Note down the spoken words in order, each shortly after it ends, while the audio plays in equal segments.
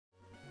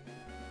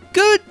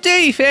Good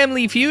day,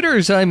 family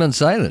feuders! I'm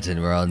Unsilent, and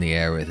we're on the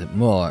air with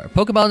more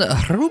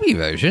Pokemon Ruby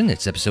version.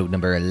 It's episode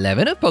number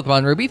 11 of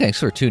Pokemon Ruby. Thanks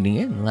for tuning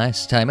in.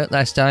 Last time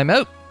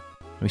out.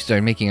 We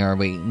started making our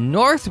way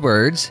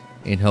northwards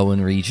in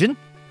Hoenn region.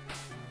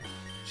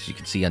 As you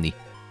can see on the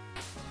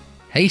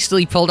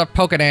hastily pulled up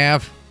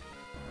Pokenav.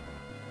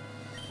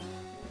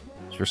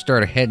 So we're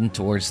started heading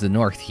towards the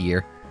north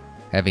here.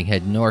 Having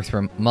head north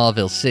from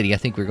Mauville City, I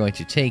think we're going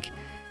to take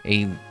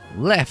a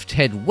left,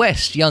 head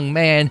west, young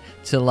man,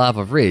 to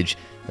Lavaridge.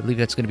 I believe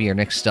that's going to be our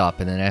next stop,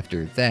 and then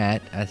after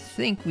that, I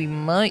think we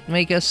might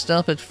make a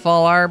stop at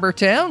Fall Arbor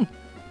Town.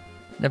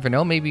 Never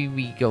know, maybe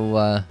we go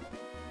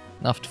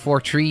off to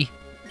Fortree.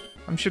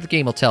 I'm sure the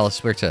game will tell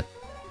us where to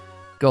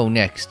go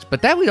next.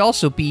 But that would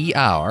also be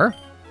our...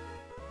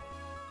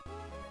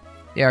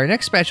 Yeah, our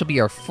next badge will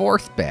be our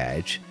 4th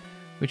badge,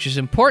 which is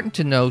important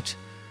to note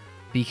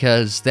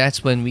because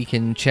that's when we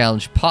can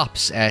challenge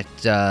Pops at...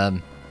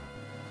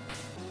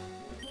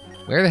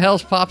 Where the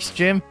hell's Pops,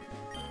 Jim?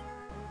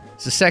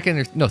 It's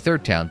the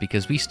third town,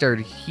 because we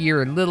started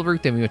here in Little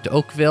Root, then we went to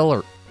Oakville,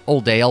 or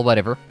Oldale,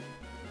 whatever.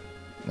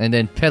 And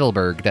then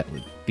Petalburg, that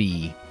would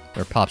be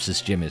where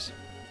Pops' gym is.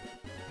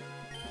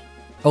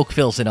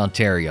 Oakville's in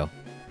Ontario.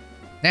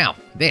 Now,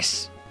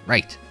 this.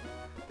 Right.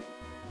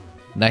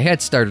 And I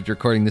had started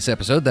recording this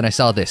episode, then I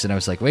saw this, and I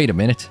was like, wait a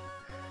minute.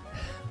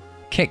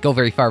 Can't go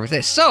very far with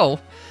this. So,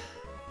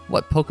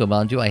 what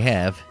Pokemon do I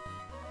have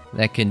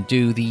that can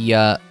do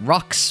the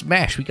Rock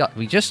Smash?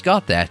 We just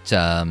got that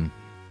HM.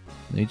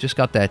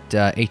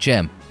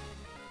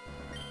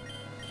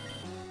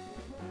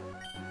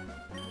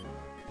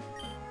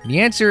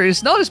 The answer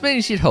is not as many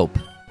as you'd hope.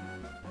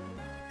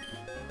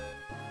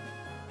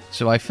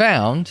 So I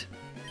found.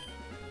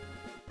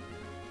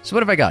 So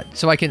what have I got?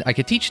 So I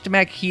could teach it to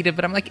Makihita,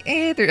 but I'm like,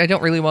 I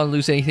don't really want to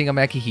lose anything on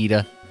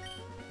Makihita,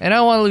 and I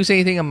don't want to lose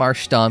anything on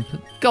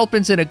Marshtomp.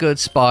 Gulpin's in a good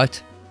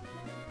spot.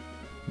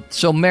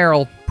 So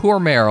Meryl, poor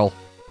Meryl,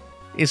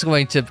 is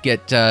going to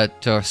get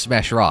to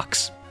Smash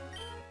Rocks.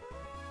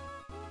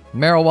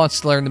 Meryl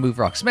wants to learn the move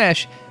Rock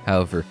Smash.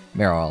 However,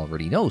 Meryl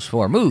already knows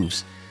 4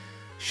 moves.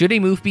 Should a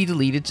move be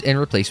deleted and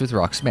replaced with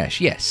Rock Smash?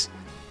 Yes.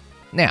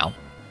 Now,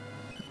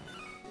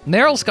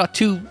 Meryl's got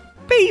 2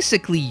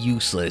 basically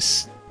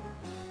useless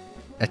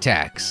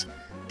attacks.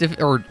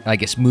 Or, I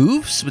guess,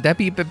 moves? Would that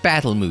be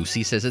battle moves?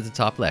 He says at the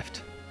top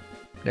left.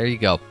 There you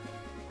go.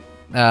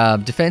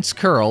 Defense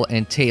Curl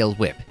and Tail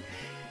Whip.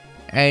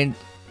 And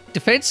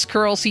Defense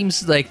Curl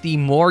seems like the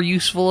more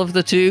useful of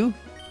the 2.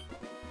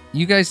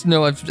 You guys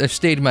know I've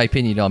stated my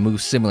opinion on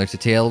moves similar to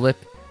Tail Whip.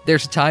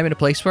 There's a time and a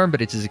place for them,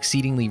 but it is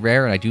exceedingly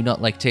rare, and I do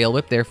not like Tail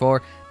Whip.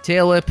 Therefore,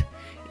 Tail Whip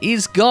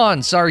is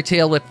gone. Sorry,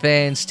 Tail Whip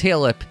fans.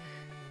 Tail Whip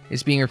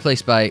is being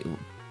replaced by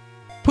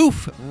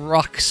Poof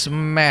Rock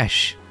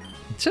Smash.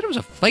 It said it was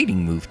a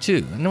fighting move,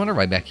 too. No wonder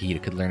why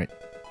Makihita could learn it.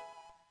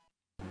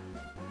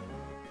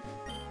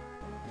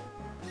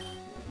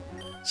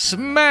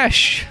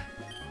 Smash!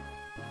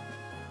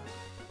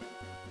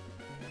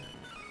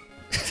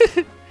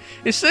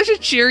 It's such a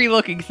cheery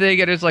looking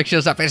thing, and it's like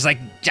shows up and it's like,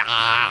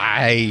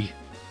 die!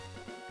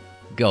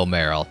 Go,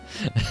 Meryl.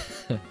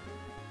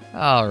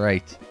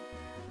 Alright.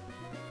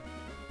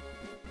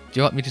 Do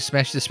you want me to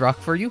smash this rock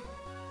for you?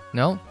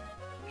 No?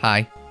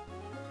 Hi.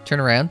 Turn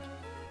around.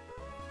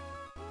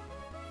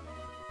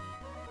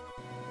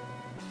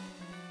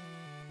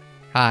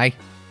 Hi.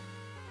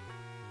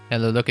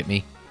 Hello, look at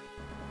me.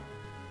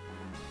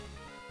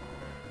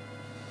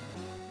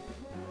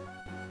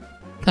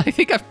 I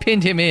think I've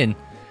pinned him in.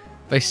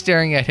 By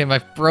staring at him,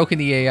 I've broken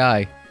the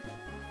AI.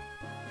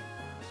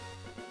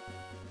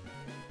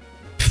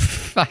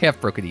 I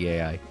have broken the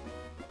AI.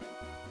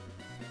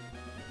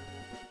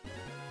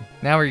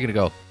 Now where are you gonna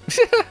go?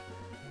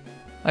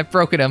 I've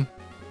broken him.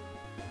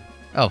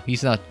 Oh,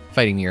 he's not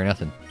fighting me or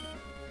nothing.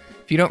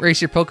 If you don't race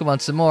your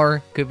Pokemon some more,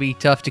 it could be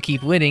tough to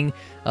keep winning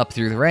up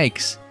through the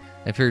ranks.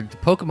 I've heard the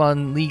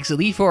Pokemon League's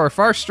Elite Four are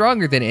far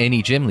stronger than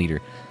any gym leader.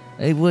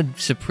 It would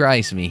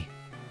surprise me.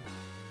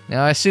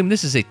 Now, I assume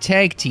this is a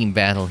tag team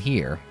battle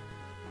here.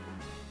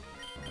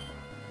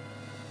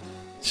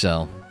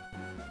 So,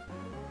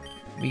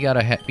 we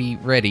gotta be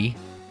ready.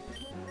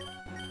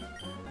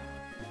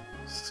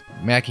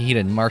 Makihita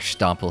and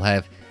Marshtomp will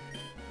have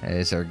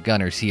as our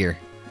gunners here.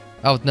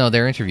 Oh, no,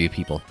 they're interview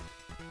people.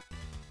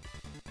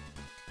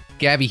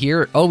 Gabby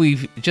here. Oh,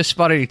 we've just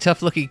spotted a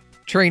tough-looking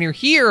trainer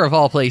here, of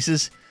all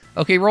places.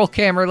 Okay, roll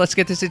camera, let's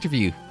get this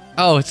interview.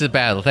 Oh, it's a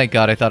battle. Thank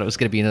God. I thought it was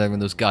going to be another one of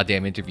those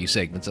goddamn interview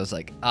segments. I was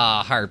like,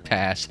 hard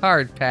pass.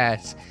 Hard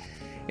pass.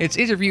 It's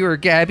interviewer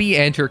Gabby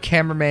and her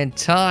cameraman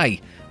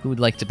Ty who would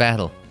like to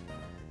battle.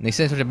 And they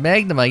sent out a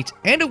Magnemite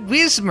and a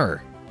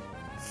Whismur.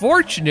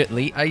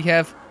 Fortunately, I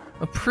have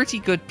a pretty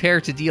good pair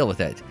to deal with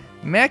that.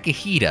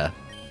 Makihita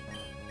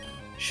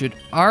should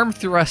arm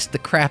thrust the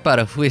crap out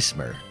of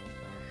Whismur.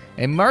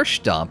 And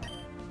Marshtomp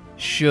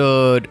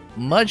should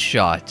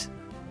Mudshot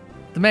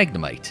the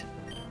Magnemite.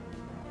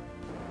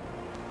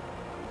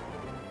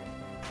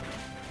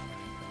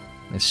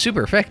 It's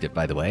super effective,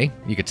 by the way.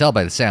 You could tell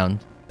by the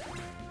sound.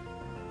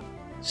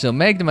 So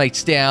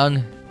Magnemite's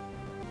down.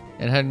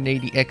 And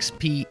 180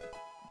 XP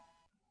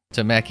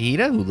to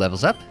Makihita, who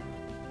levels up.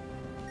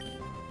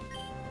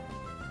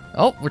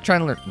 Oh, we're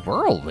trying to learn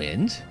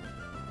Whirlwind?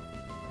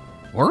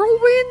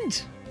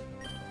 Whirlwind?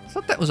 I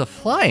thought that was a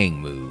flying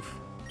move.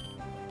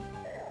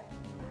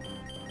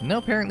 No,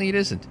 apparently it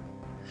isn't.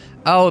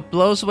 Oh, it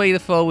blows away the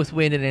foe with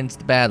wind and ends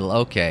the battle.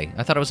 Okay,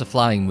 I thought it was a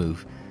flying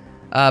move.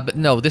 But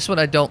no, this one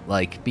I don't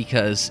like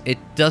because it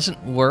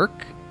doesn't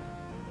work.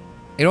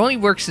 It only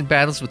works in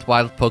battles with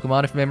wild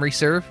Pokemon, if memory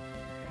serve.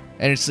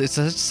 And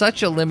it's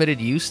such a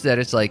limited use that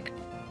it's like,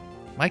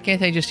 why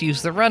can't I just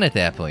use the run at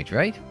that point,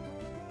 right?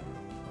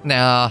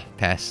 Nah,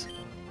 pass.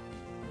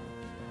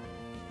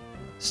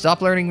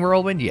 Stop learning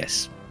Whirlwind?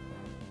 Yes.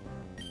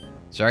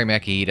 Sorry,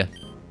 Makihita.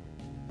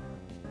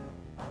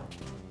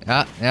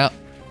 Now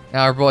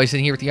our boy's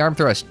in here with the arm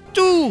thrust.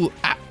 2!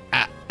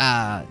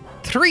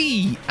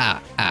 3!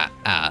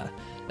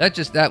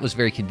 That was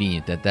very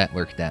convenient that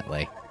worked that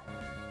way.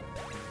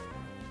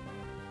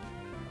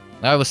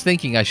 I was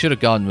thinking I should have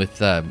gone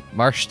with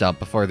Marsh Stomp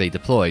before they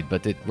deployed,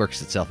 but it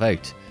works itself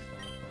out.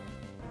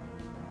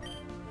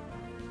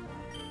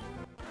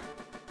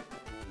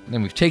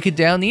 And we've taken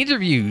down the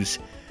interviews.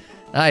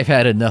 I've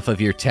had enough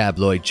of your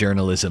tabloid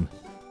journalism.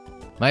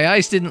 My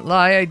eyes didn't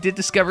lie, I did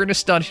discover an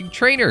astonishing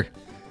trainer.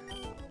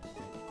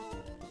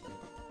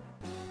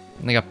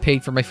 And I got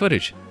paid for my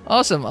footage.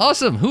 Awesome,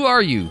 awesome, who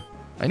are you?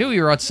 I knew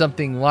you were on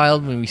something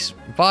wild when we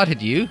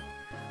spotted you.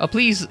 Oh,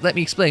 please let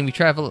me explain. We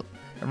travel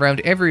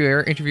around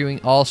everywhere interviewing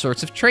all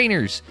sorts of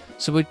trainers.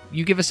 So would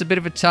you give us a bit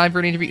of a time for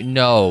an interview?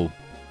 No.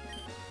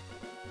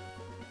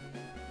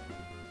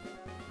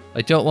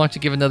 I don't want to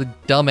give another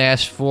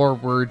dumbass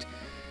forward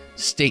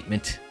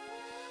statement.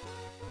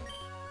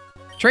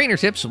 Trainer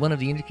tips. One of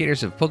the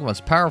indicators of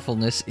Pokemon's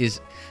powerfulness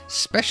is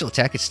special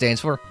attack. It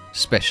stands for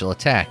special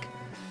attack.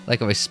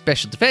 Likewise,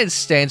 special defense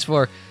stands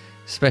for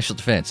special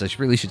defense. I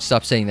really should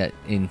stop saying that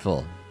in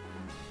full.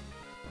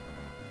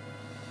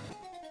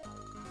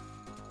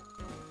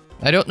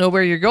 I don't know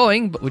where you're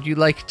going, but would you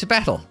like to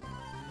battle?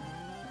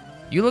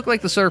 You look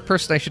like the sort of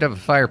person I should have a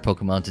fire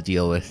Pokemon to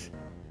deal with.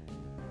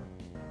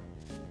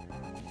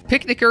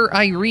 Picnicker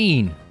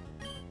Irene.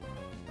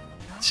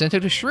 Sent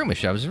out a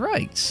Shroomish, I was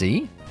right,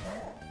 see?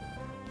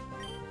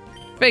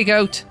 Fake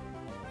out.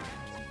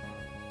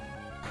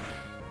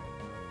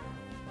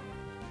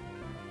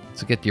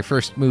 So get your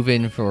first move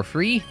in for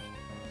free.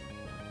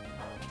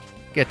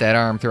 Get that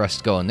arm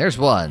thrust going. There's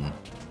 1.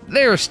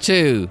 There's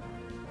 2.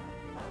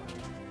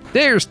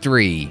 There's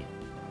 3.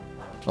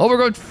 Oh, we're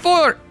going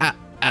 4.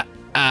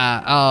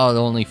 Oh,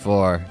 only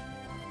 4.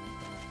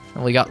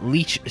 Only got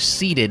Leech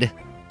seeded.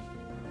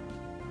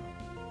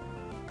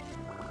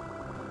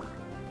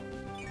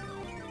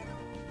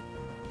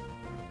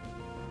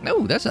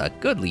 Oh, that's a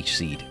good Leech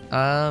seed.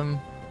 How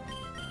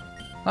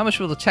much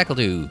will the tackle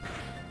do?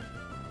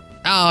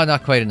 Oh,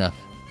 not quite enough.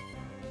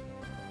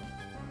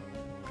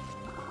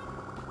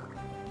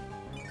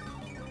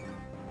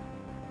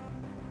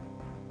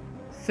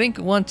 Think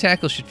 1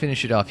 tackle should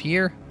finish it off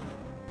here.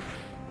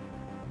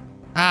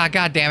 Ah,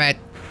 god damn it.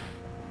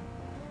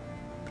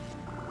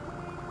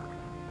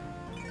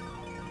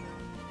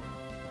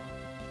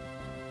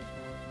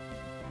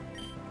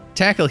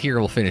 Tackle here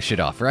will finish it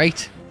off,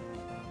 right?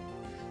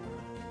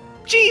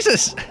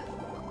 Jesus!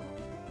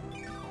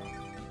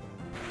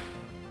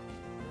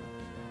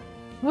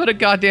 What a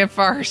goddamn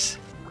farce.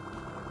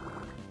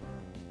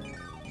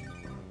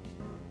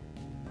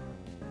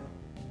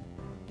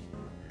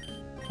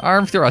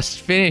 Arm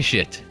thrust, finish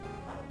it.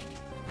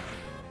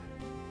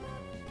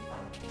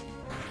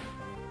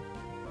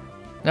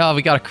 Oh,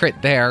 we got a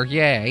crit there,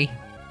 yay.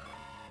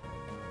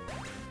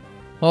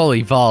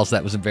 Holy balls,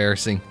 that was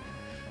embarrassing.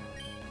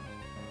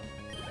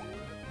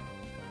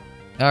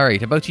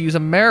 Alright, about to use a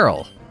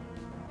Meryl.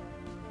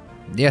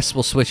 Yes,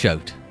 we'll switch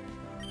out.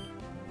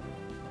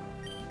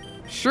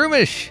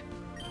 Shroomish!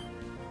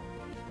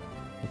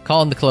 We'll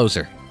call him the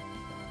closer.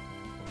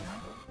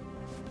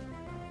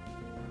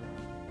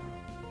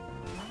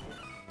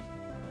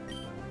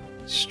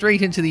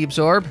 Straight into the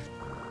absorb.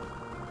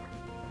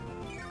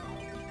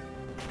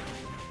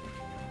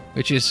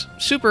 Which is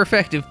super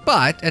effective,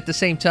 but at the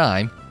same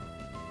time,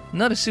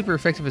 not as super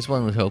effective as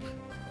one would hope.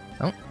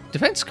 Oh,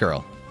 defense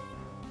curl.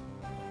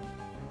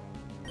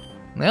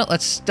 Well,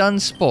 let's stun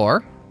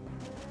Spore.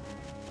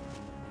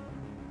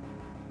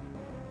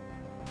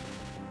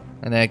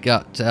 And that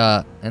got,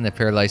 and that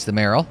paralyzed the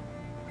Meryl.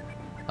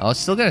 Oh, it's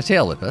still gonna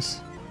tail whip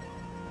us.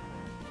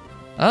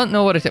 I don't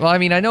know what it, well, I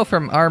mean, I know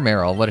from our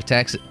Meryl what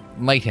attacks it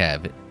might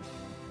have. It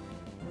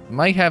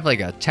might have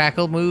like a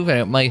tackle move, and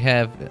it might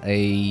have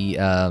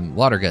a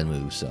water gun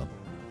move, so.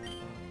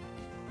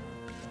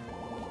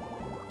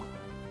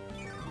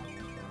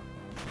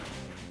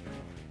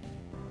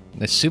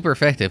 That's super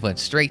effective, went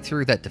straight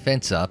through that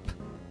defense up.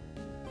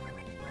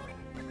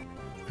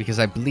 Because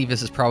I believe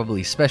this is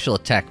probably a special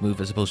attack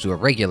move as opposed to a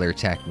regular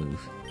attack move.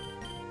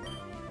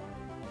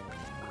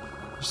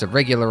 Just a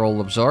regular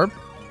old absorb.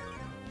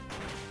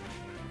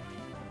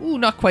 Ooh,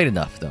 not quite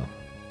enough, though.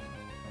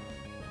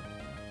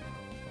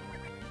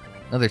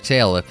 Another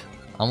tail whip.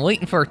 I'm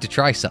waiting for it to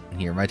try something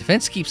here. My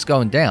defense keeps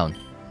going down.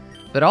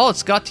 But all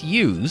it's got to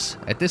use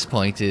at this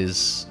point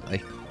is,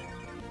 like,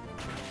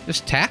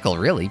 just tackle,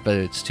 really. But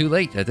it's too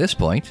late at this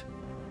point.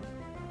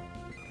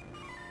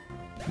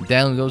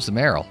 Down goes the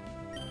Meryl.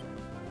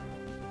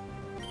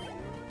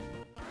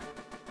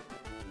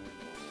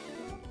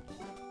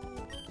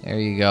 There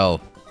you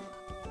go.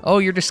 Oh,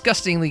 you're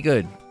disgustingly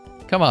good.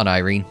 Come on,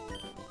 Irene.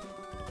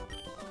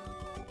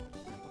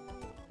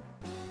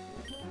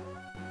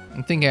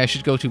 I'm thinking I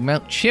should go to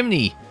Mount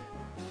Chimney.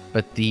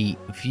 But the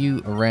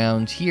view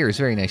around here is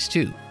very nice,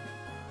 too.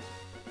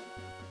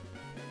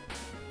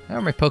 How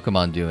are my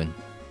Pokemon doing?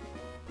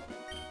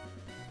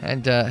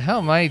 And, how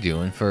am I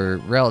doing for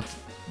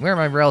where am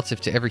I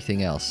relative to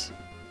everything else?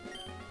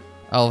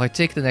 Oh, if I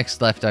take the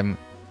next left, I'm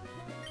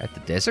at the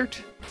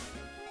desert?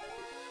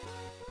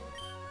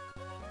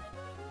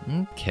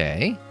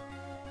 Okay.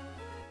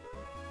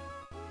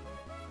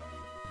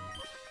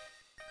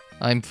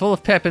 I'm full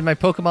of pep and my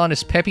Pokemon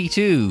is peppy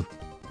too.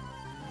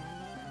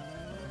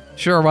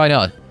 Sure, why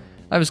not?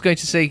 I was going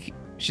to say,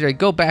 should I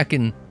go back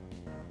and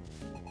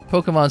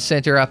Pokemon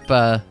Center up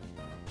a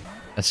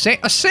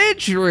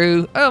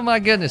Sandshrew? Oh my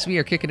goodness, we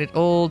are kicking it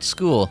old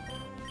school.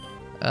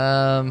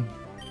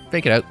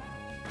 Fake it out.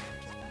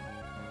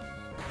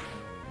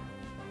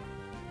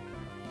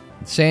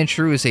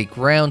 Sandshrew is a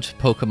ground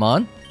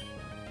Pokemon.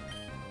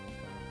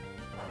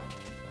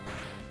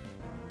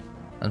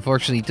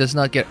 Unfortunately, it does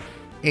not get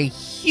a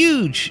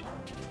huge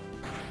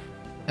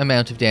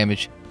amount of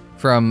damage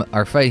from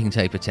our fighting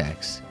type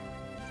attacks.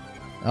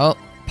 Oh,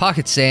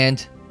 Pocket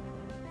Sand.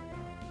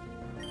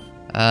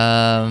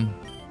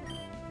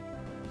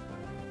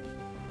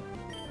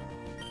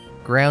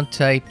 Ground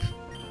type.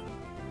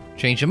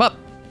 Change them up.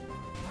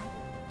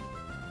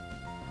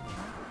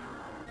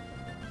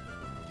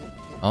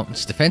 Oh,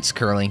 it's defense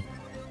curling.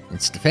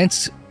 It's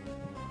defense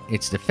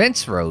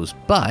rose,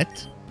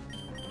 but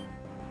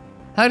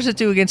how does it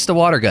do against the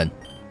water gun?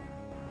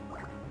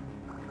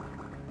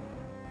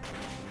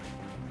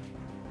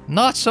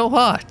 Not so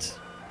hot.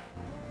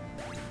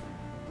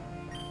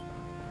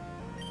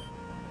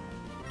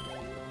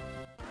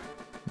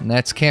 And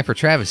that's Camper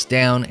Travis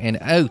down and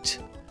out.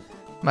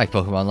 My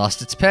Pokemon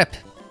lost its pep.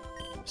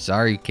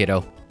 Sorry,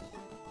 kiddo.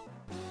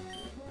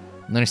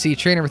 And then I see a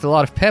trainer with a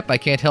lot of pep, I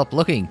can't help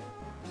looking.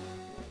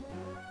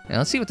 Now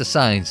let's see what the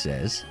sign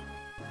says.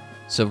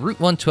 So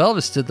Route 112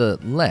 is to the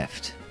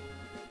left.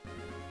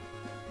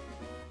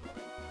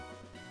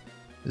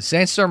 The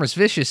sandstorm is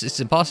vicious, it's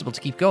impossible to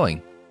keep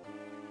going.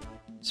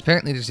 So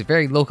apparently there's a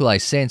very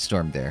localized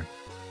sandstorm there.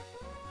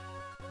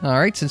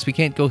 Alright, since we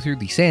can't go through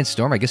the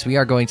sandstorm, I guess we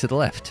are going to the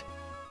left.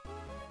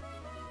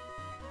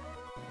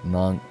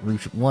 Along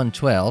Route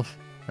 112.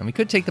 And we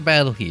could take the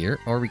battle here,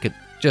 or we could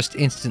just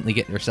instantly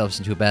get ourselves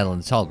into a battle in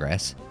the tall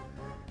grass.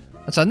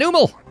 That's a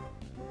Numel!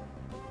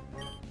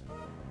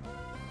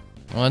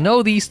 Well, I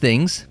know these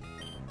things.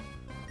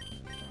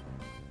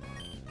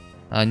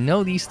 I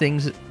know these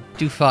things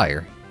do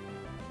fire.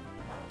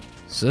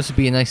 So this would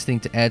be a nice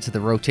thing to add to the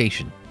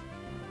rotation.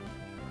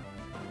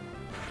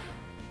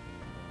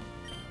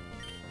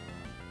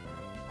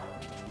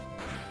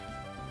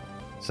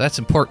 So that's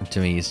important to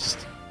me, it's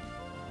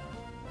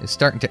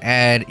starting to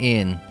add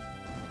in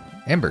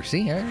Ember.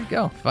 See, there you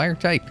go. Fire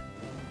type.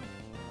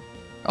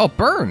 Oh,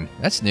 Burn!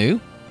 That's new.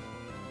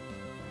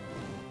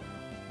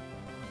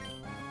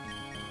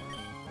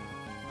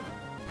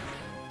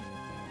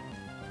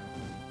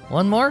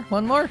 One more?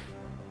 One more?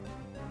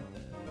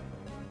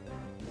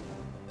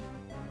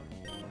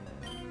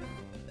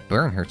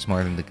 Burn hurts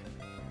more than the...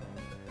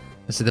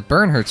 I said the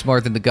burn hurts more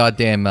than the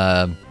goddamn,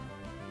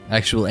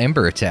 actual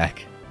Ember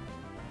attack.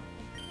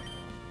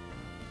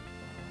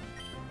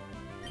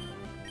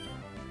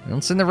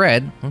 Once in the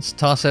red, let's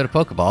toss out a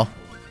Pokeball.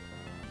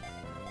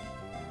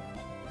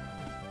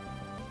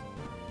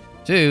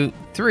 2,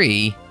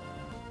 3.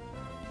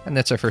 And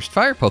that's our first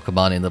fire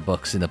Pokemon in the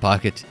books, in the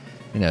pocket,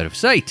 and out of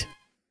sight.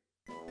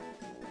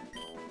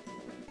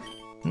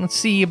 Let's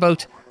see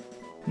about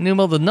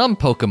Numel the Numb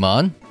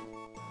Pokemon.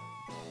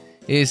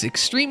 Is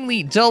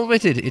extremely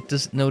dull-witted. It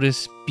doesn't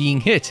notice being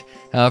hit.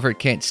 However, it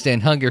can't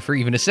stand hunger for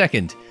even a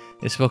second.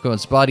 This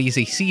Pokemon's body is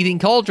a seething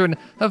cauldron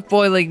of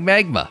boiling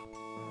magma.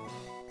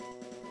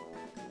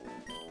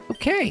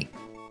 Okay.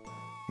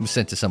 It was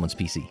sent to someone's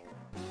PC.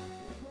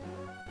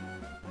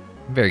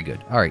 Very good.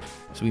 Alright,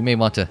 so we may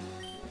want to...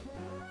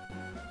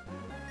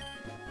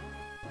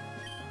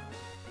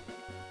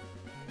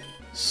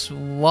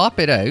 swap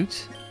it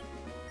out.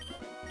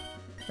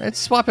 Let's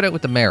swap it out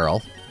with the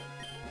Meryl.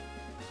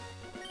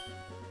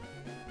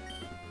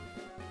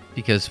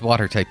 Because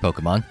water-type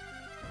Pokemon.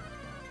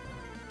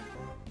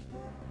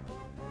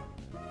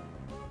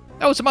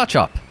 Oh, it's a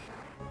Machop.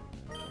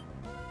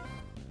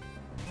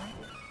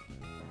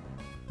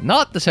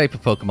 Not the type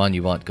of Pokemon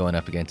you want going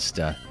up against,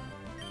 Oh,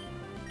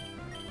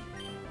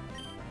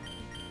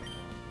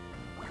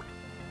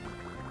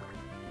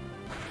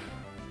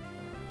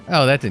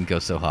 that didn't go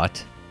so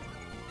hot.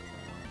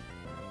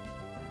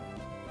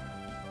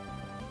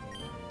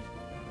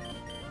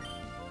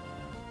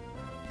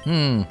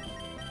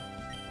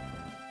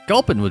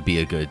 Gulpin would be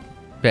a good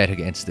bet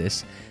against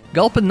this.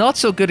 Gulpin not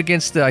so good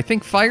against the... I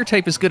think Fire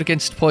type is good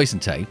against Poison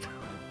type.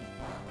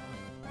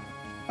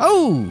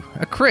 Oh!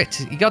 A crit!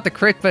 He got the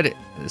crit, but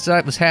so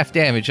that was half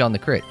damage on the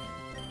crit.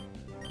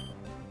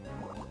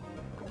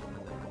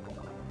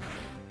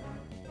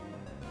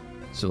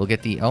 So we'll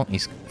get the... Oh,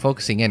 he's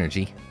focusing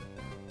energy.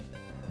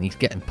 And he's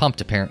getting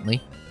pumped,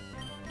 apparently.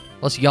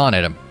 Let's yawn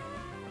at him.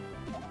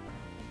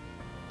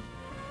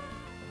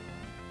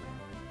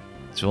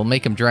 So we'll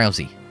make him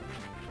drowsy.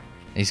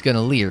 And he's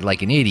gonna leer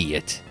like an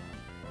idiot.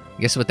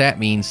 Guess what that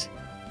means?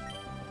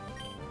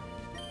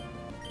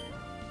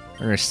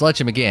 We're gonna sludge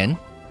him again.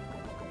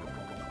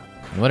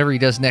 And whatever he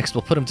does next,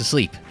 we'll put him to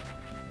sleep.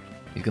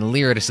 He's gonna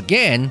leer at us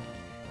again,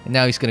 and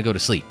now he's gonna go to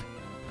sleep.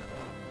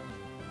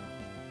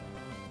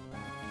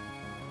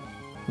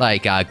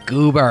 Like a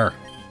goober.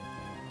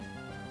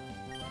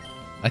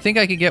 I think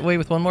I could get away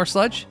with one more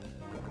sludge.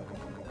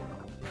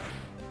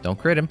 Don't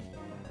crit him.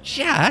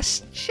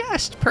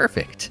 Just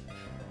perfect.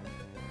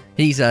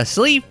 He's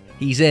asleep.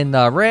 He's in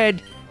the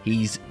red.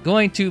 He's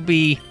going to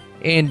be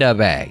in the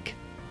bag.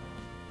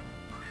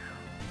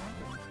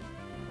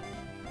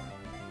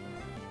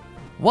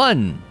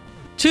 1,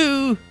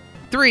 2,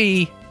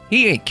 3.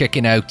 He ain't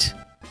kicking out.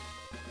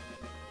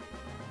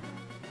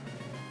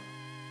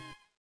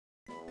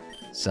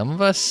 Some of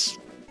us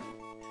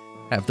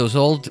have those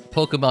old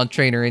Pokemon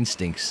trainer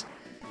instincts.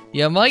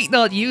 You might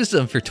not use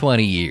them for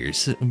 20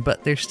 years,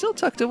 but they're still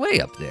tucked away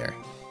up there.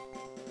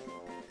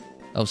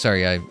 Oh,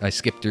 sorry, I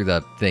skipped through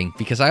the thing,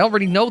 because I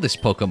already know this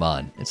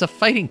Pokemon. It's a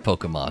fighting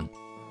Pokemon.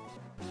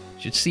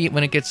 Should see it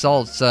when it gets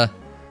all its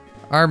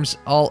arms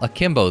all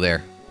akimbo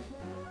there.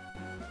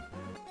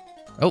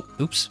 Oh,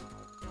 oops.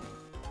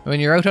 When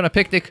you're out on a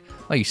picnic,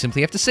 oh, you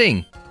simply have to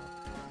sing.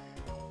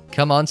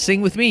 Come on,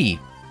 sing with me.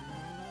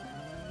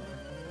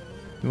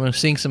 You want to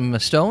sing some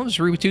Stones,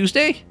 Ruby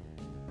Tuesday?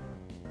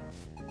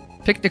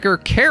 Picnicker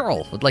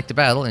Carol would like to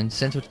battle and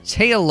send with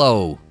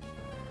Tailo.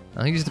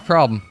 I think he's the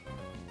problem.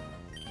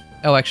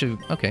 Oh, actually,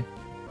 okay.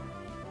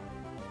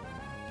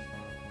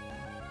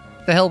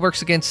 The hell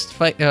works against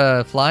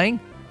flying?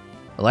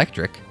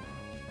 Electric.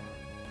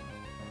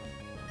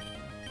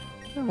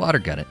 Water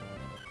gun it.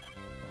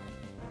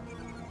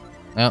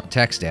 Oh,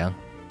 attack's down.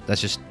 That's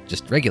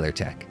just regular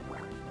attack.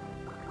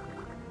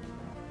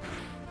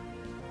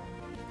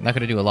 Not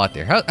gonna do a lot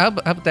there. How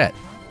about that?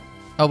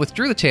 Oh,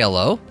 withdrew the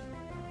Tailo.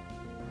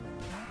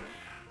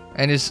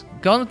 And is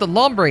gone with the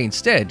Lombre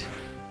instead.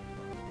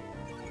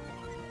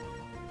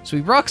 So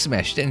he rock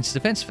smashed and his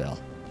defense fell.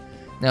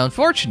 Now,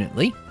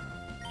 unfortunately...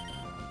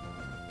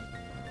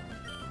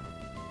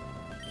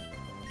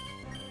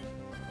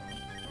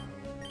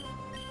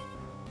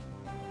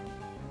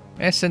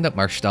 send up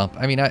Marsh Stomp.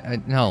 I mean,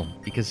 no,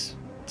 because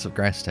it's a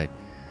grass type.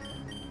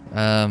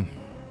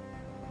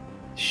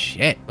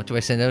 Shit, what do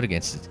I send out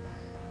against it?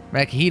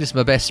 Makuhita's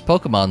my best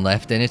Pokemon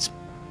left, and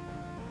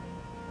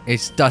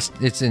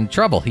it's in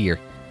trouble here.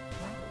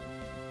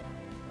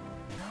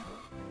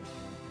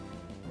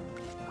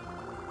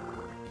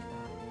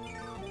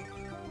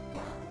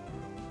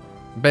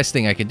 The best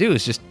thing I can do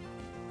is just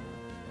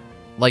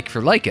like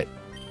for like it.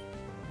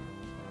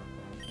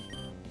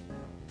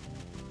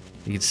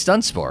 You can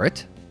stun spore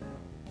it.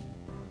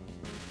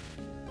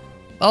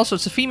 Also,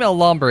 it's a female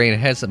Lombre and it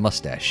has a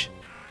mustache.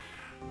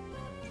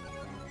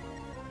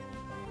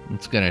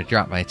 It's gonna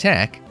drop my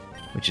attack,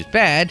 which is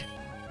bad.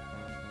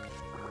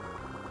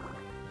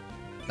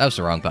 That was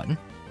the wrong button.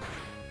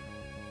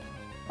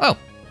 Oh,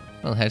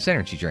 well, it has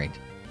energy drained.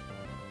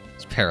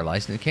 It's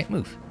paralyzed and it can't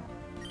move.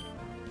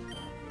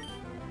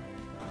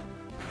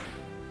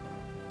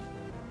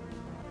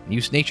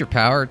 Use nature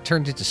power,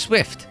 turned into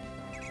Swift.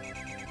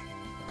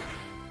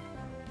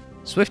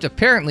 Swift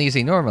apparently is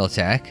a normal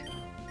attack.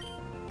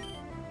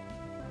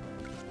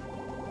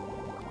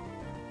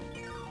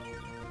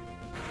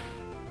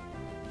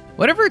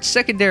 Whatever its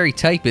secondary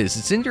type is,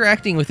 it's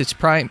interacting with its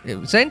prime...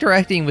 It's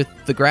interacting with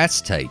the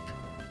grass type.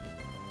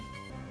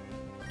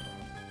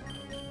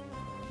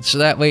 So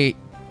that way,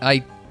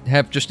 I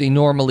have just a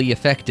normally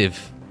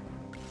effective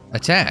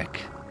attack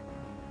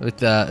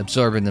with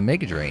absorbing the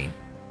Mega Drain.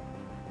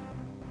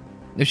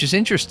 Which is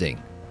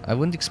interesting. I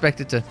wouldn't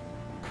expect it to...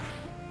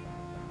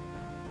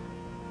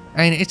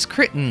 And it's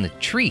critting the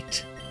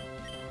treat.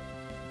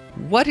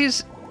 What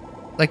is...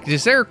 Like,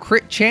 is there a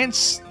crit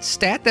chance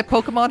stat that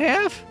Pokemon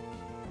have?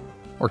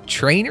 Or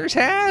trainers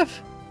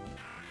have?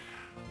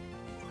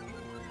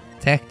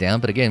 Attack down,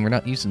 but again, we're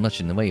not using much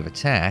in the way of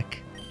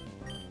attack.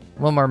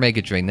 One more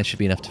Mega Drain, that should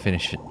be enough to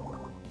finish it.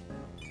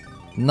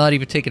 Not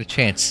even taking a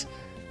chance.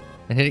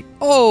 And hitting...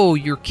 Oh,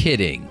 you're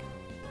kidding.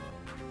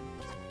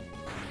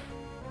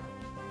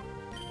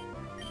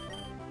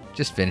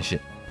 Just finish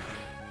it.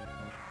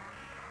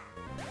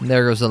 And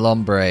there goes the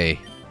Lombre.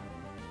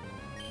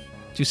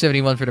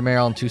 271 for the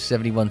Marill and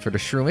 271 for the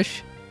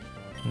Shroomish.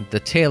 And the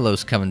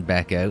Tailo's coming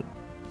back out.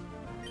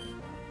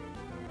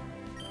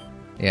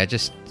 Yeah,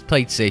 just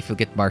play it safe. We'll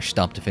get Marsh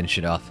Stomp to finish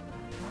it off.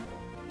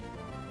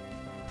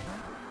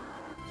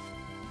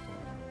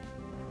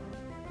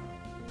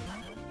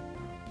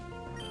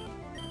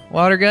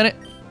 Water gun it.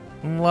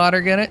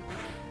 Water gun it.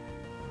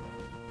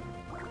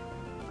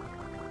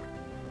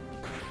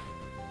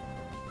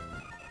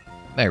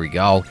 There we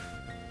go.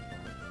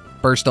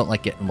 Birds don't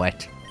like getting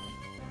wet.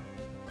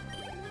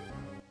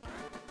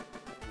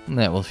 And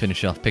that will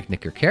finish off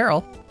Picnic or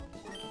Carol.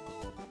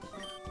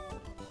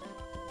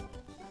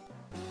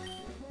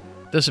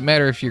 Doesn't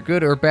matter if you're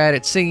good or bad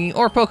at singing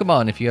or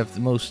Pokemon. If you have the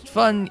most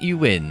fun, you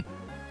win.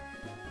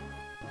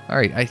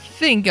 Alright, I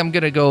think I'm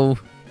gonna go...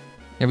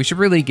 Yeah, we should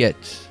really get...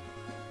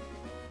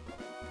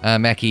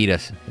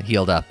 Makita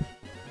healed up.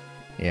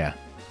 Yeah,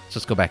 so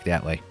let's go back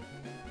that way.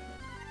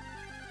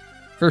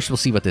 First, we'll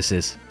see what this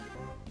is.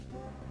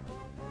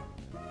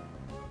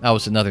 Oh,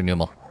 it's another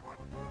Numel.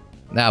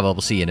 Now, well,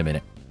 we'll see in a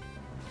minute.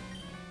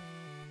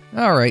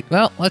 Alright,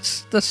 well,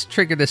 let's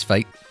trigger this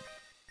fight.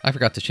 I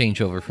forgot to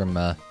change over from,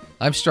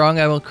 I'm strong,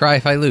 I won't cry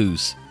if I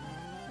lose.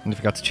 And I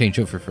forgot to change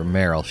over from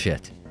Meryl,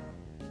 shit.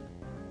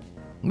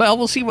 Well,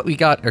 we'll see what we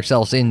got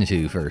ourselves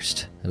into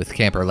first, with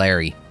Camper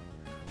Larry.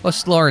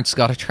 Plus, Lawrence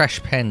got a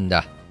Trash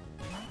Panda.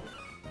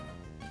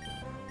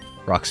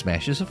 Rock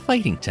Smash is a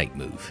fighting-type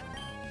move.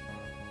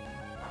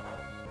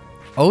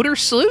 Odor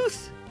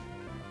Sleuth?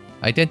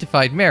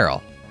 Identified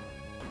Meryl.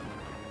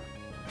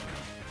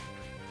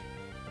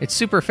 It's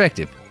super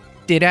effective.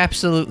 Did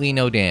absolutely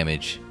no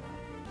damage.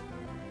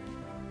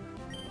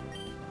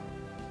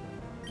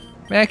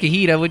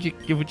 Makihita,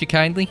 would you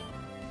kindly?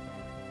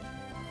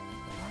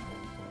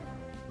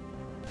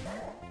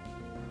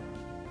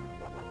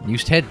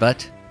 Used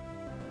Headbutt.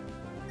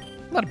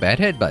 Not a bad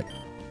headbutt.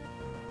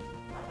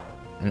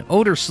 An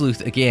Odor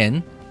Sleuth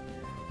again.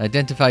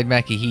 Identified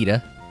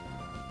Makihita.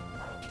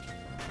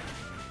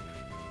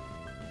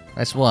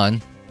 That's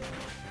one.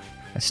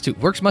 That's two.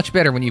 Works much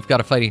better when you've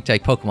got a fighting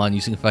type Pokemon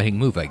using a fighting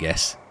move, I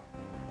guess.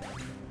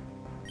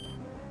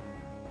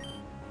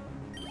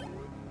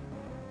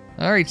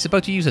 Alright, it's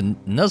about to use a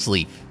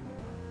Nuzleaf.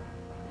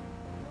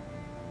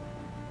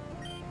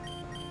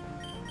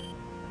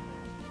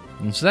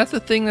 And so that's the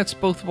thing that's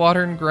both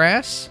water and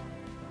grass?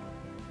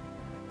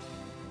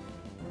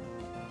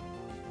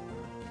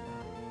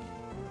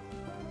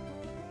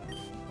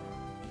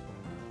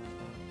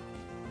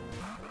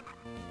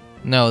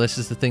 No, this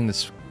is the thing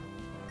that's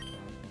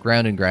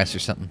ground and grass or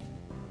something.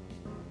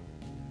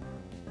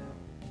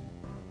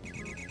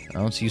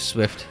 Oh, let's use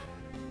Swift.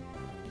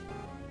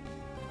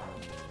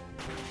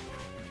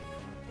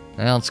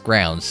 Well, it's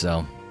ground,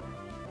 so...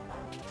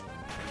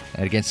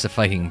 And against the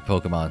fighting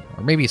Pokemon.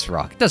 Or maybe it's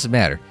rock. It doesn't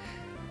matter.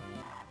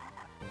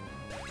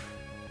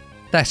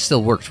 That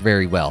still worked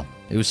very well.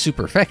 It was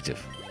super effective,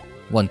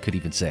 one could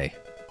even say.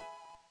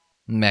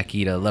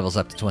 Makita levels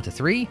up to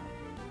 23.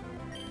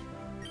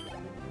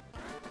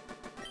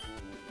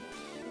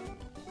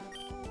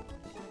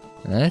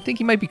 And I think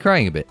he might be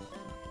crying a bit.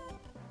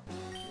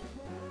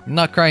 I'm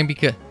not crying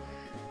because...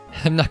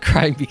 I'm not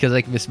crying because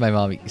I miss my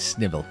mommy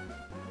Snibble.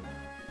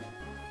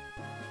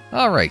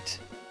 Alright.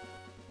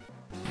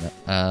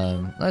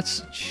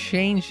 Let's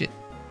change it.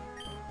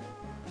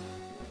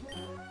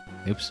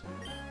 Oops.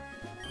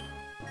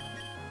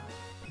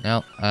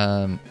 No,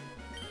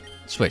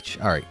 switch.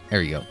 Alright,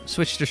 there you go.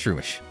 Switch to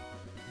Shroomish.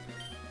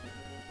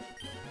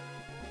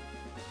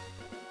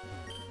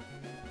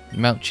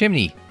 Mount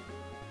Chimney.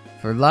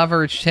 For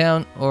Lavaridge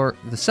Town or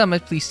the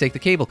summit, please take the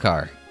cable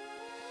car.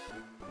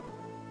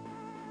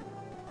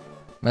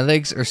 My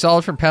legs are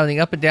solid from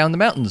pounding up and down the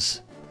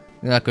mountains.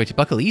 You're not going to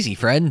buckle easy,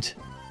 friend.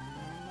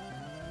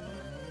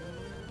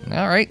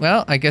 Alright,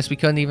 well, I guess we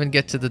couldn't even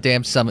get to the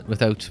damn summit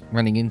without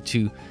running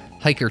into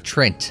Hiker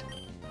Trent.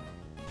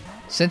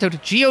 Sent out a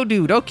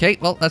Geodude. Okay,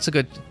 well, that's a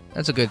good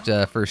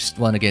first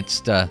one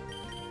against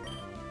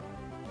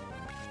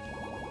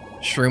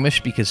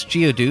Shroomish, because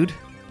Geodude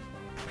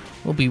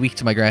will be weak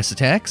to my grass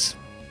attacks.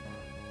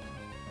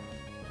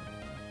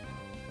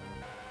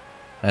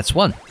 That's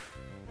one.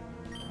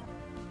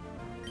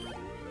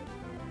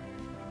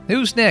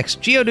 Who's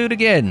next? Geodude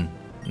again.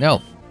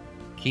 No.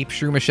 Keep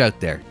Shroomish out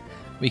there.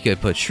 We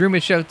could put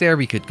Shroomish out there.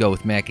 We could go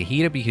with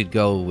Makihita. We could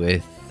go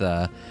with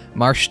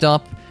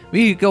Marshtomp.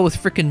 We could go with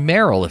frickin'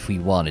 Meryl if we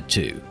wanted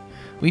to.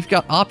 We've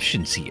got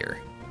options here.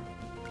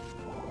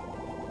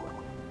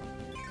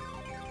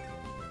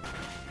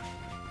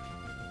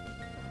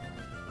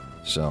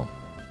 So,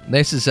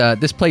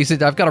 this plays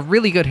it. I've got a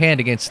really good hand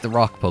against the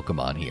rock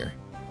Pokemon here.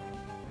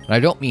 And I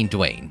don't mean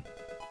Dwayne.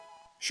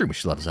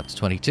 Shroomish levels up to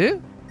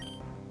 22.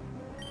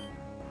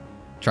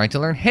 Trying to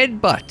learn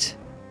Headbutt.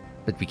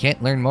 But we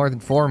can't learn more than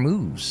 4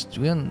 moves.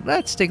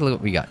 Let's take a look at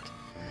what we got.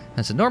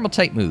 That's a normal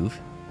type move.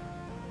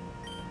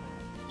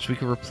 So we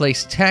can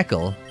replace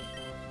Tackle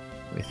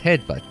with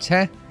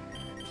Headbutt.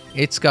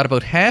 It's got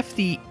about half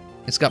the...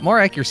 It's got more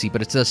accuracy,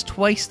 but it does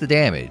twice the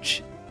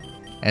damage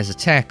as a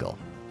Tackle.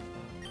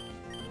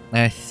 And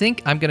I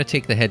think I'm going to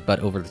take the Headbutt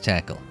over the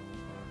Tackle.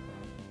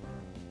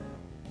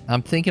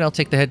 I'm thinking I'll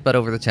take the Headbutt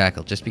over the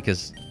Tackle, just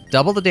because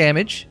double the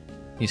damage.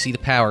 You see the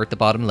power at the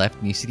bottom left,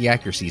 and you see the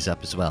accuracy's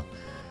up as well.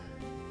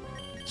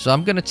 So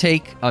I'm going to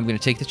take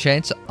the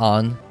chance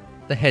on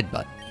the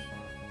Headbutt.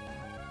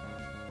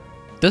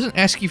 Doesn't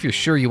ask you if you're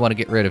sure you want to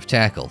get rid of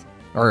Tackle.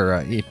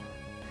 Or,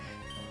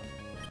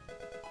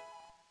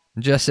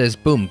 Just says,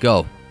 boom,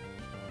 go.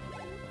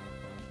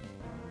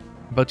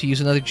 About to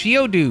use another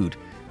Geodude.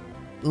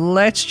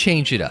 Let's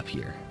change it up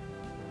here.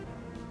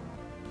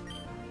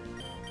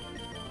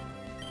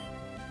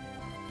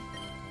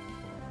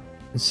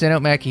 Send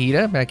out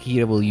Makihita.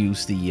 Makihita will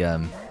use the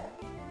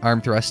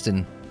arm thrust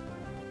and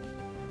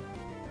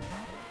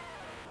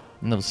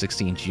level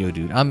 16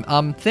 Geodude.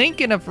 I'm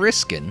thinking of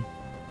risking.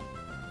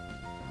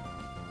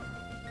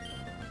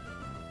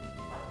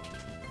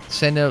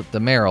 Send out the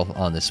Meryl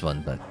on this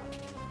one, but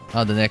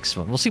on the next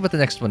one. We'll see what the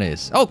next one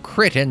is. Oh,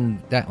 crit, and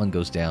that one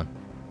goes down.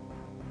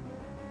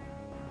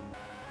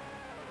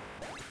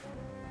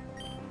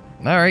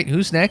 Alright,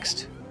 who's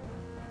next?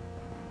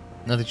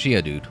 Another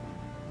Geodude.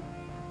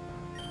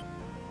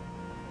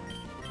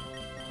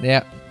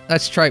 Yeah,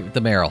 let's try it with the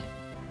Meryl.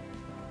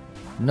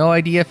 No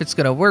idea if it's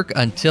gonna work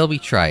until we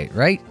try it,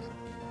 right?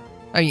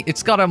 I mean,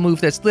 it's got a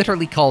move that's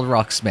literally called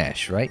Rock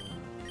Smash, right?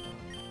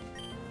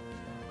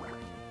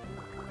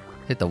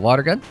 Hit the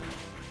water gun.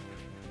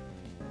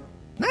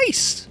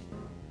 Nice!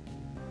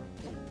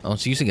 Oh,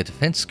 it's using a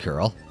defense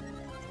curl.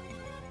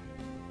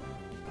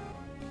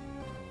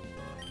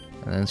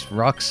 And let's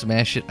Rock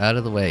Smash it out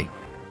of the way.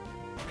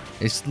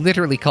 It's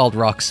literally called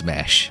Rock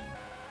Smash.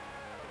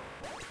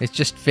 It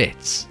just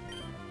fits.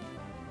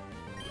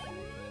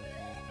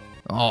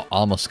 Oh,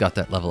 almost got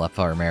that level up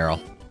for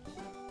Meryl.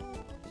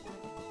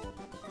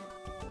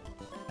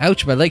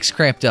 Ouch, my leg's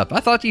cramped up. I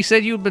thought you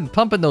said you'd been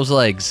pumping those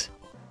legs.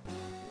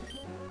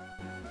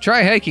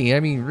 Try hiking. I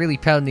mean, really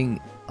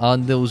pounding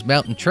on those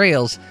mountain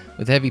trails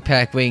with a heavy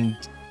pack weighing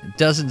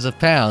dozens of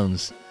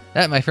pounds.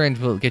 That, my friend,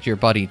 will get your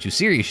body into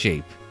serious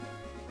shape.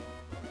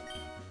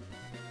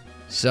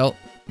 So,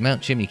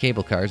 Mount Chimney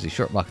cable cars, they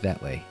short walk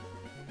that way.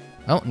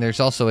 Oh, and there's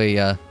also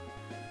a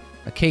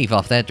cave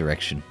off that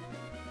direction.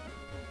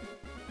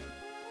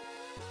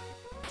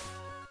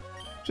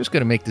 Just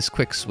gonna make this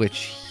quick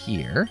switch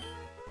here.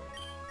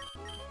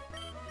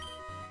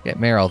 Get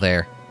Meryl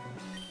there.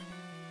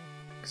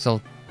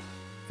 So,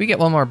 if we get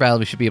one more battle,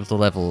 we should be able to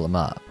level them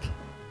up.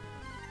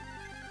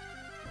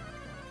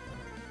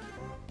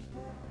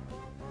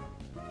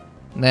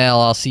 Now,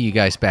 I'll see you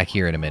guys back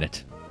here in a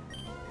minute.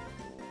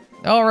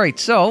 Alright,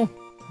 so,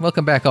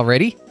 welcome back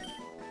already.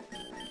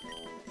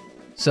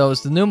 So,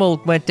 as the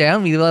Numel went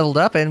down, we leveled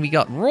up, and we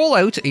got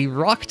Rollout, a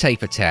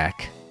rock-type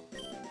attack.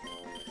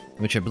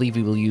 Which I believe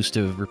we will use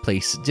to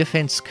replace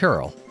Defense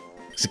Curl.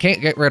 Because I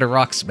can't get rid of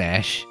Rock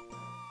Smash.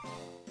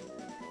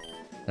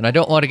 And I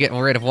don't want to get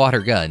rid of Water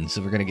Gun,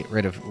 so we're going to get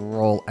rid of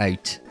Roll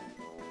Out.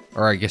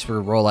 Or I guess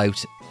we're Roll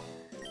Out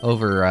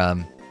over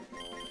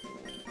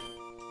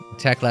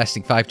attack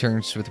lasting 5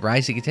 turns with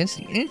rising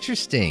intensity.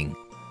 Interesting.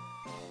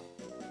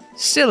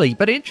 Silly,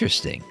 but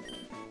interesting.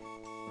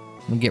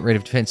 We'll get rid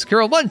of Defense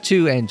Curl. 1,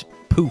 2, and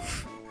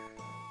poof.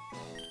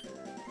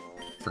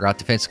 Forgot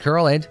Defense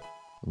Curl and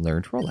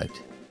learned Roll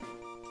Out.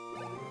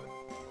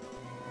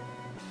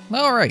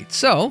 Alright,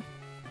 so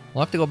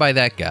we'll have to go by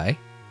that guy.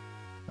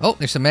 Oh,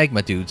 there's some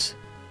Magma dudes.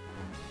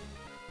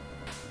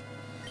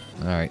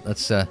 Alright,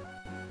 let's,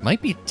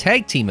 might be a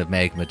tag team of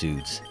Magma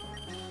dudes.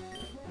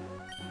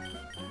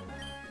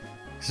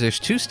 Because there's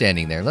 2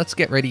 standing there. Let's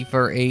get ready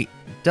for a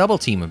double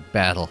team of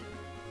battle.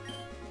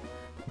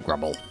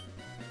 Grumble.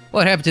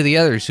 What happened to the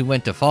others who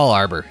went to Fall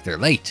Arbor? They're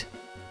late.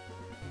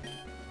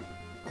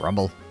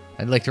 Grumble.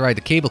 I'd like to ride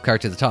the cable car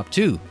to the top,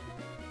 too.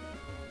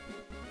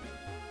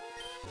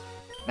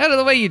 Out of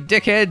the way, you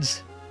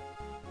dickheads!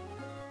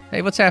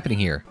 Hey, what's happening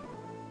here?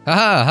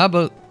 Haha, how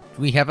about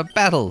we have a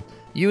battle?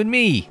 You and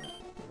me!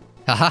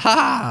 Ha ha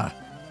ha!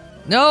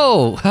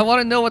 No! I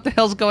want to know what the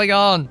hell's going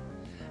on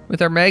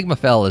with our Magma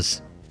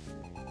fellas.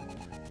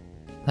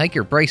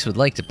 Hiker Bryce would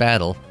like to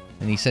battle,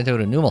 and he sent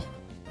out a Numel.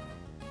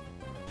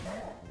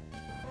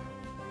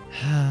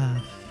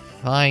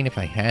 Fine if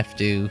I have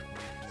to.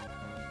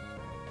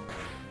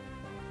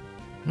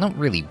 I don't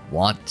really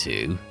want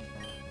to.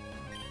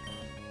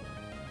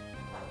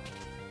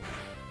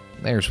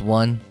 There's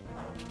 1.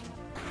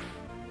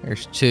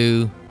 There's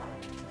 2.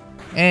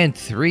 And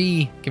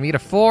 3. Can we get a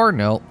 4?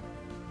 No.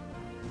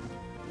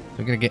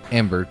 We're gonna get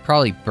embered.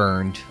 Probably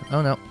burned.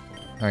 Oh no.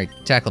 Alright,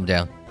 tackle him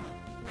down.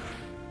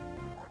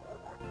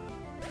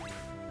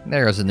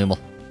 There goes a Numel.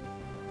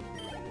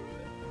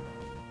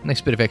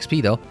 Nice bit of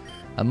XP though.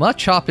 A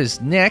Machop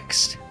is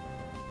next.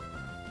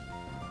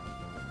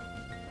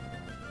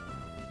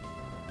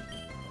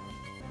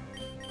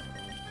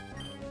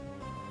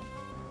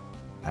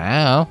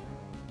 Ow.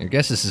 Your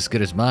guess is as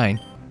good as mine.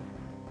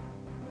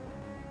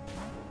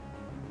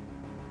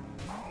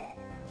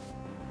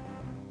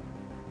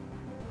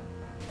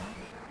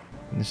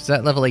 This is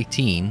at level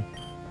 18.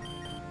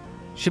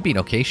 Should be in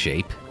okay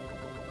shape.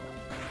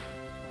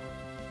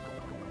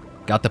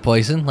 Got the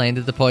poison,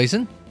 landed the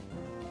poison.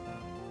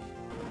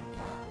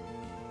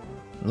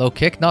 Low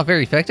kick, not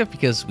very effective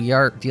because we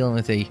are dealing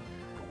with a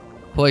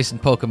poison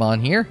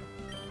Pokemon here.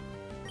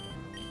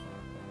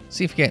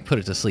 See if we can't put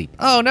it to sleep.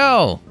 Oh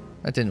no!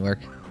 That didn't work.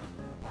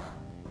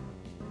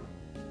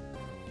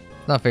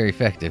 Not very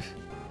effective.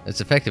 It's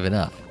effective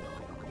enough.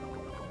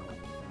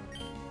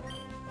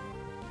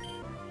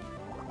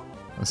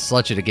 Let's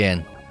sludge it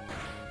again.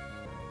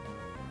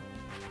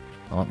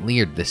 I want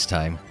Leered this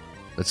time.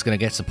 But it's gonna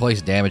get some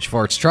poison damage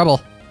for its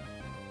trouble.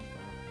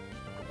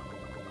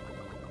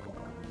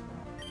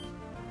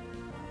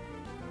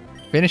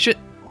 Finish it.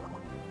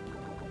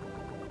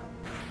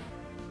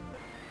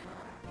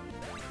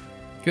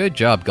 Good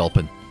job,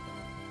 Gulpin.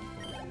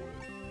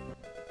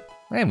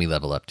 And we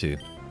level up too.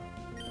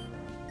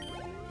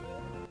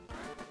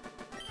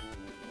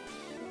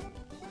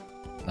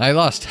 I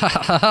lost. Ha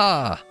ha ha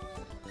ha.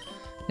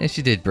 Yes,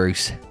 you did,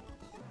 Bruce.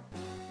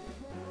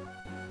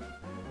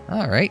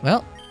 Alright,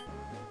 well.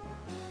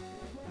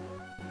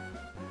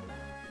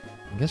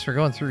 I guess we're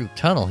going through the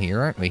tunnel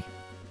here, aren't we?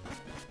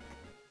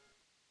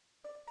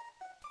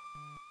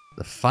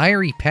 The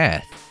fiery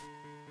path.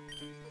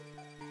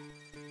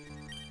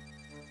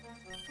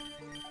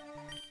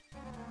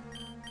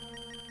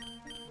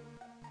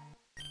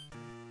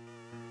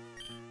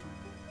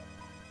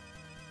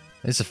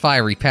 It's a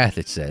fiery path,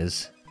 it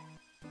says.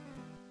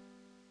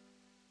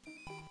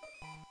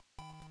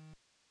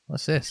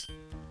 What's this?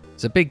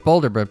 It's a big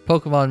boulder, but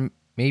Pokemon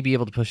may be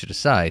able to push it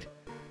aside.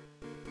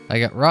 I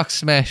got Rock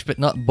Smash, but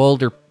not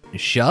Boulder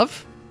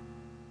Shove?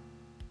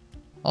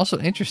 Also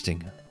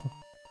interesting.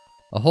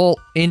 A whole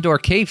indoor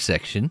cave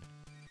section.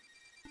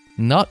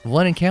 Not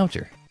one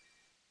encounter.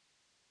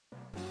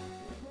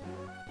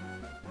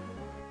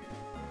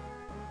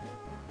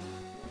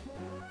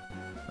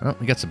 Well,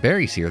 we got some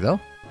berries here, though.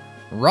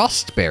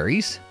 Rust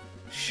berries?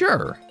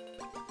 Sure.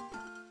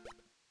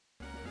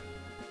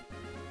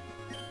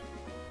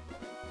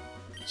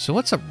 So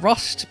what's a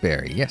rust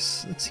berry?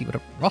 Yes, let's see what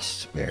a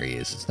rust berry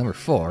is. It's number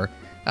 4.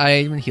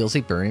 Item heals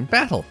a burn in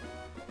battle.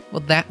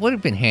 Well, that would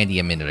have been handy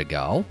a minute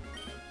ago.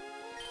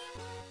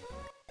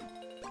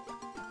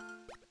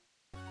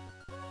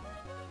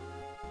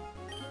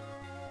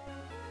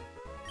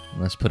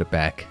 Let's put it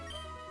back.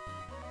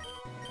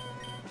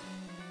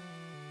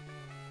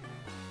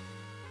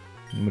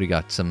 What do we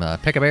got? Some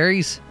Pekka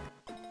berries?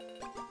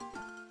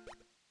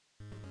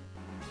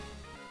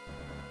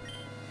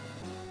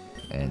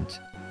 And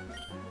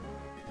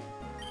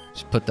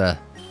just put a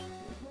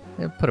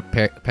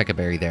Pekka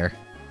berry there.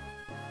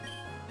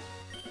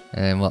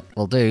 And what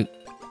we'll do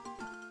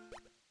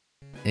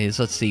is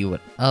let's see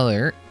what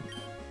other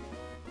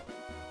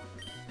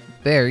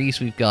berries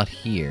we've got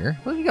here.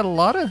 Well, we got a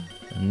lot of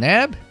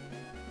nab.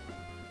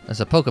 That's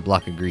a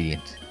Pokeblock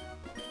ingredient.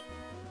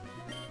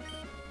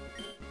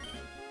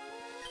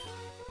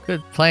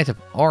 Could plant an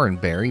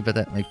oranberry, but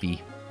that might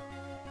be...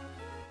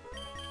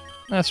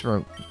 That's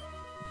where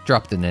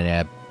dropped in the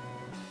nab.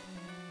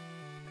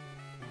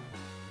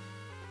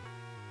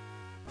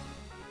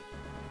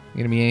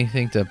 Gonna be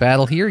anything to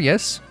battle here?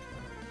 Yes.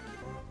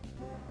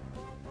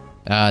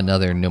 Ah,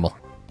 another Numel.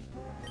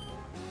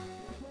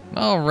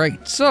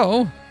 Alright,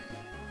 so...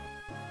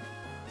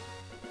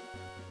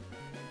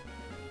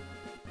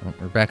 Oh,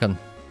 we're back on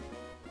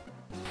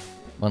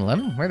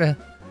 111? Where the...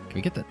 Can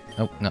we get that?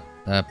 Oh, no.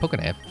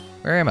 Pokénab.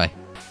 Where am I?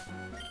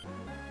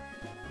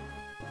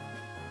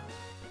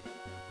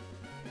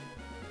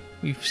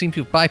 We seem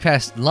to have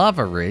bypassed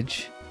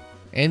Lavaridge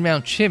and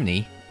Mount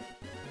Chimney.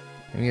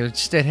 And we are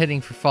instead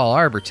heading for Fall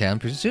Arbor Town,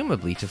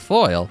 presumably to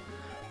foil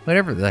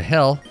whatever the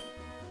hell.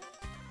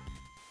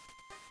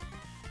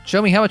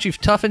 Show me how much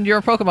you've toughened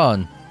your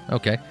Pokemon.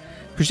 Okay.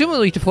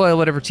 Presumably to foil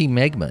whatever Team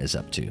Magma is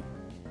up to.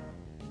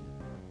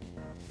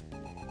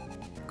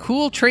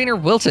 Cool Trainer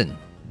Wilton.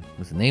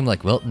 With a name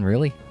like Wilton,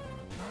 really?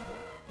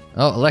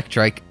 Oh,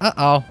 Electrike.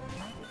 Uh-oh.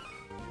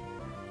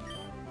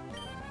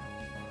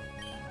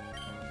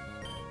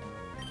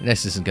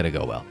 This isn't gonna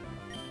go well.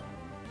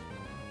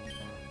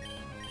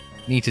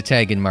 Need to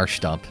tag in Marsh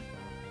Stomp.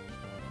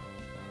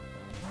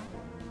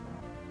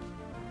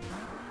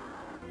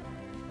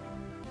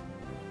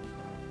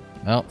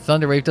 Well,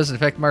 Thunder Wave doesn't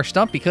affect Marsh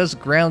Stomp because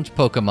ground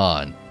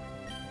Pokemon.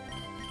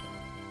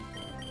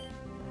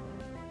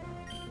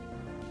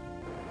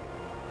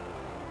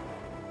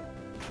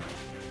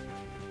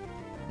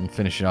 And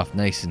finish it off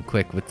nice and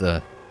quick with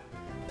the...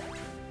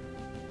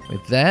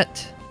 With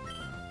that.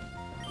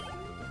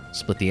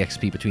 Split the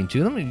XP between two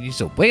of them and use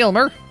a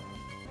Wailmer.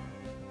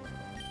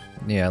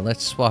 Yeah,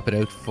 let's swap it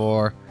out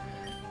for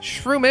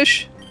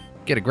Shroomish.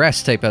 Get a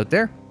grass type out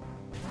there.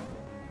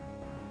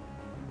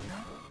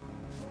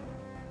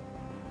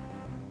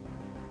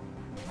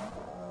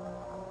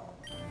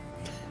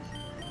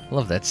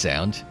 Love that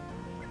sound.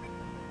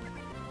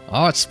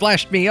 Oh, it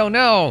splashed me! Oh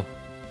no!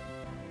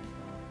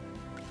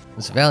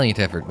 It's a valiant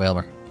effort,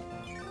 Wailmer.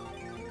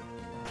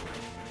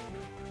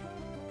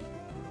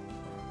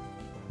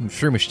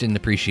 Shroomish didn't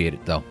appreciate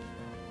it, though.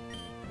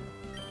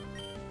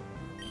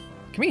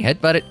 Can we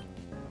headbutt it?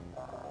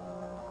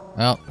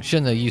 Well, I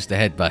shouldn't have used the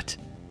headbutt.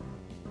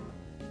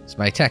 So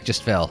my attack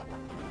just fell.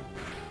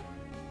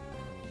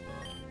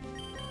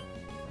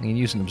 I can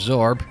use an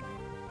absorb.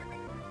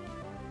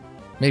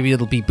 Maybe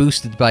it'll be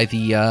boosted by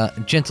the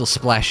gentle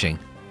splashing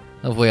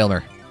of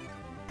Wailmer.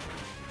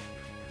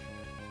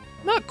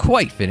 Not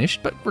quite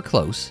finished, but we're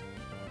close.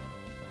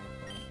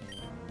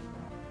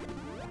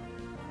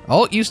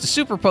 Oh, it used a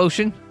super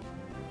potion.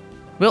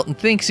 Wilton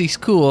thinks he's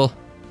cool.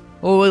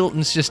 Oh,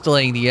 Wilton's just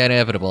delaying the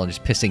inevitable and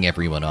just pissing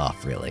everyone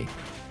off, really.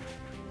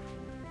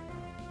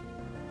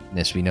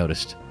 Yes, we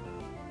noticed.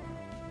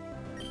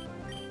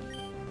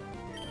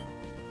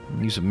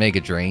 Use a Mega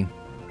Drain.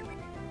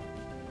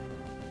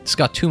 It's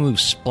got 2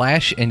 moves: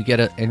 Splash and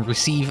and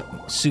receive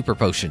Super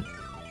Potion.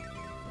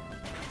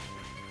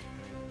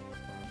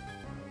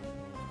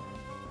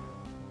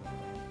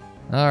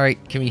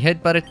 Alright, can we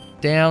headbutt it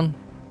down?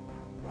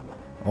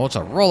 Oh, it's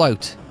a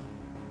rollout.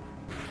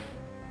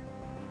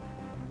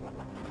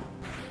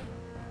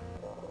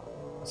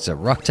 It's a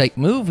rock-type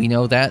move, we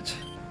know that.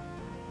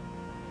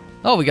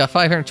 Oh, we got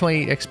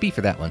 520 XP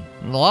for that one.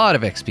 A lot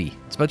of XP.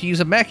 It's about to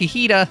use a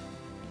Makihita.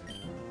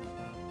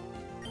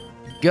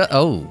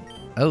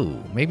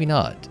 Oh, maybe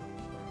not.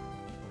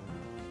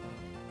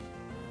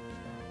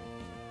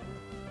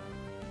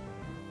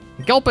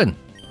 Gulpin!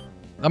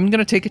 I'm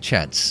gonna take a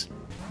chance.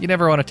 You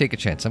never want to take a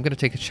chance. I'm gonna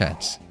take a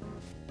chance.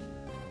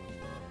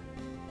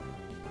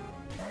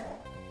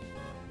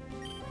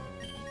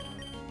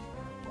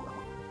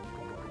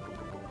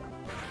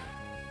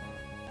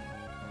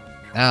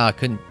 Ah, I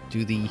couldn't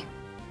do the...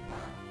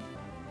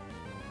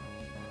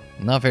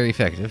 Not very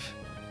effective.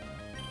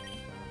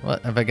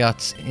 What have I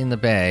got in the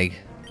bag?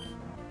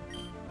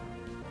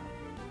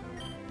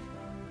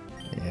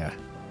 Yeah.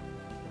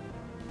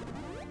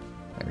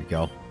 There we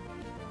go.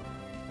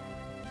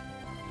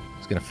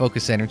 It's gonna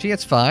focus energy.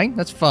 That's fine.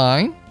 That's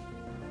fine.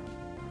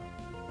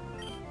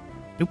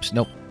 Oops,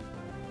 nope.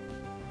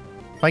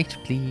 Fight,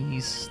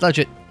 please. Sludge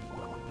it.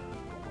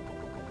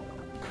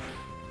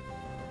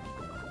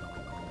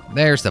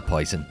 There's the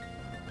poison.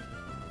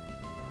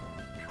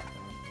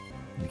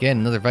 Again,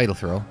 another vital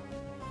throw.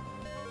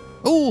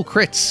 Ooh,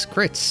 crits!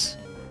 Crits!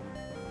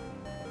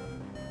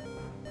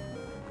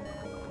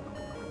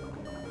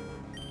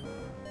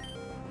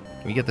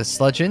 Can we get the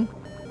sludge in?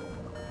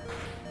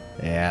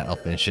 Yeah, I'll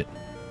finish it.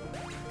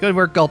 Good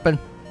work, Gulpin.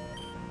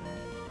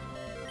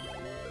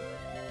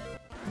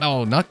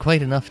 Oh, not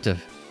quite enough to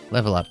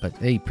level up, but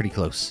hey, pretty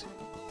close.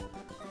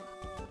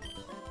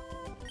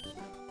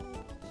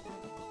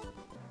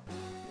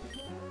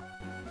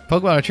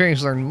 Pokemon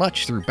trainers learn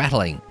much through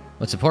battling.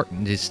 What's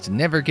important is to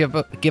never give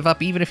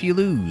up even if you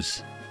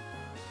lose.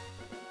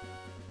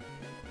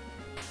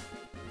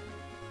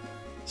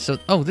 So,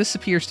 oh, this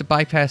appears to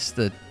bypass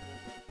the...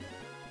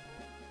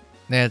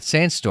 Yeah, it's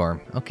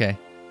Sandstorm. Okay.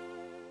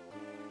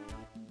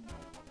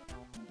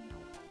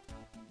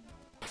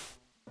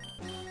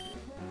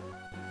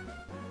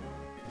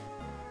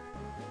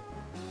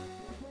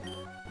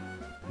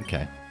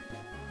 Okay.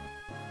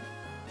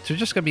 So we're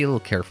just gonna be a little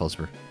careful as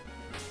we're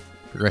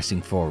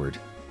progressing forward.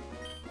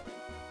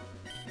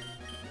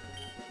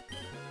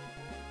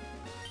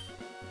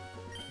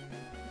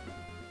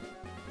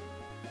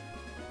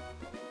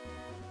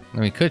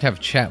 And we could have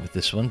a chat with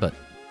this one, but...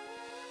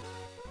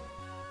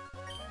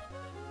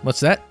 What's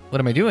that?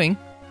 What am I doing?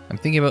 I'm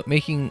thinking about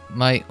making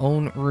my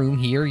own room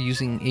here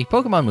using a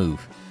Pokemon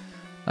move.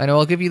 I know,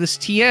 I'll give you this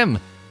TM.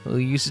 Will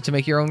you use it to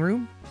make your own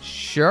room?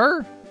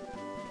 Sure.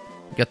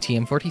 We got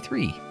TM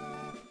 43.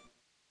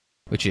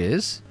 Which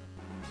is...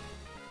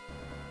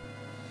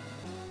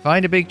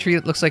 Find a big tree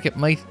that looks like it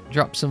might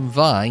drop some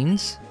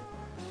vines.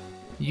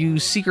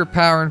 Use secret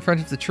power in front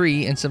of the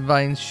tree, and some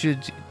vines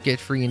should get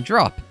free and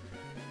drop.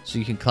 So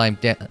you can climb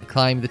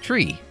the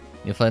tree.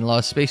 You'll find a lot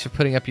of space for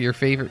putting up your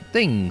favorite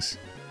things.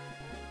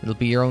 It'll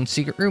be your own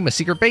secret room, a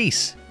secret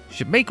base. You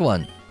should make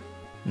one.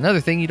 Another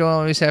thing, you don't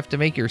always have to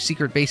make your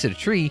secret base at a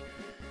tree.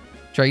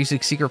 Try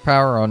using secret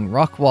power on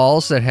rock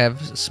walls that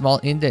have small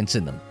indents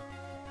in them.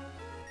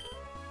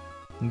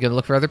 I'm gonna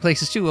look for other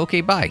places too. Okay,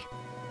 bye.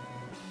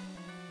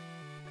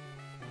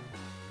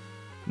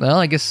 Well,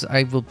 I guess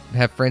I will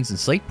have friends in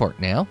Slateport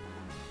now.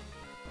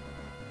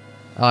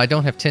 Oh, I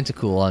don't have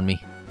Tentacool on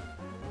me.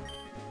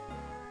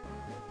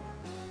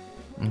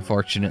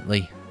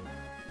 Unfortunately.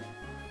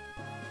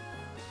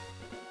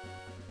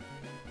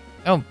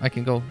 Oh, I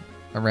can go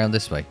around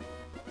this way.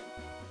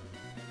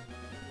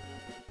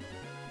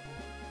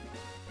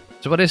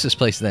 So what is this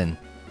place then?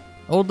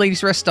 Old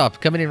Lady's Rest Stop.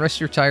 Come in and rest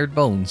your tired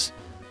bones.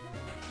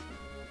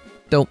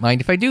 Don't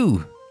mind if I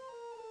do.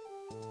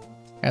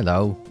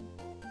 Hello.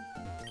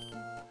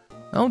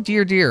 Oh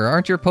dear dear,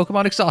 aren't your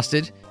Pokemon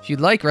exhausted? If you'd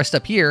like, rest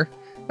up here.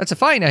 That's a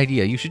fine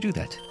idea, you should do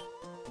that.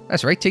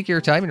 That's right, take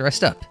your time and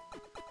rest up.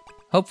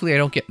 Hopefully I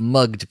don't get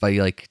mugged by,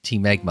 like,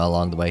 Team Magma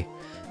along the way.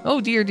 Oh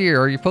dear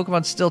dear, are your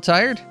Pokemon still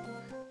tired?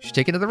 You should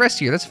take another rest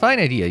here, that's a fine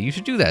idea, you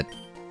should do that.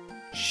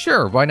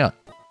 Sure, why not?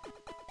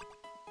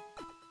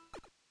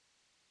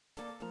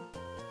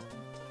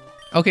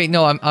 Okay,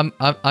 no,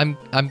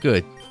 I'm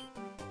good.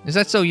 Is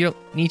that so? You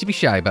don't need to be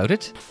shy about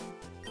it?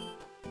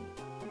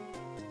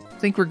 I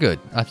think we're good.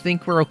 I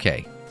think we're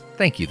okay.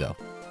 Thank you, though.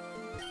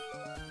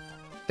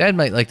 Dad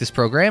might like this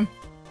program.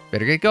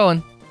 Better get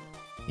going.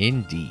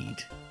 Indeed.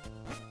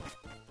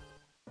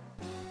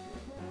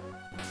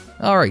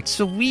 Alright,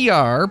 so we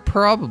are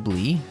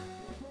probably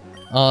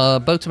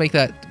about to make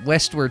that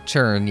westward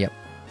turn, yep.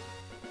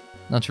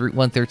 Onto Route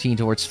 113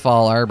 towards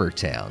Fall Arbor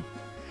Town.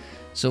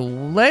 So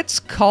let's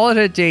call it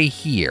a day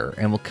here,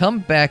 and we'll come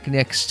back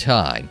next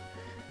time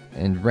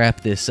and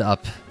wrap this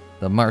up,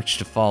 the march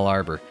to Fall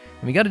Arbor.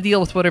 And we got to deal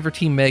with whatever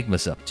Team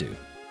Magma's up to.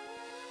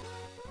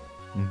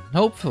 And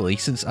hopefully,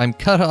 since I'm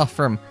cut off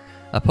from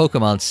a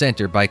Pokemon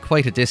Center by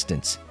quite a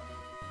distance,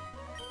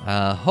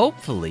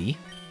 hopefully,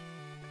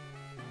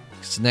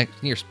 because the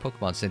nearest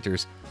Pokemon Center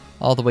is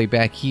all the way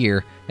back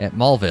here at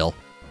Mallville.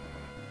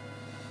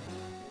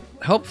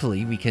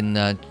 Hopefully, we can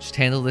just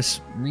handle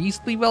this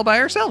reasonably well by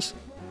ourselves.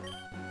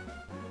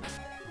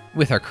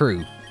 With our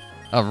crew.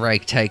 A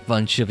ragtag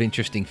bunch of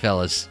interesting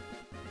fellas.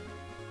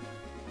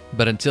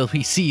 But until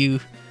we see you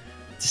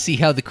to see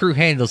how the crew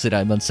handles it,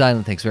 I'm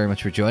Unsilent. Thanks very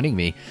much for joining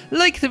me.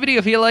 Like the video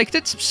if you liked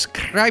it,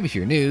 subscribe if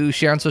you're new,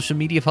 share on social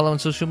media, follow on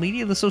social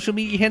media. The social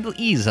media handle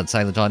is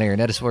Unsilent on air, and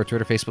that is for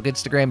Twitter, Facebook,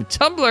 Instagram, and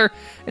Tumblr.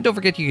 And don't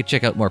forget you can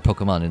check out more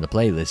Pokemon in the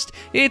playlist.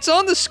 It's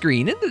on the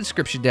screen in the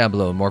description down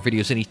below, and more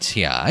videos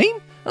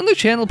anytime on the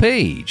channel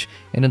page.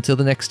 And until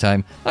the next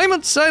time, I'm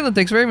Unsilent.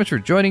 Thanks very much for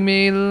joining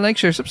me. Like,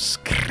 share,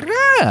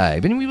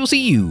 subscribe, and we will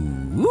see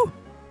you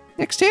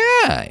next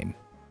time.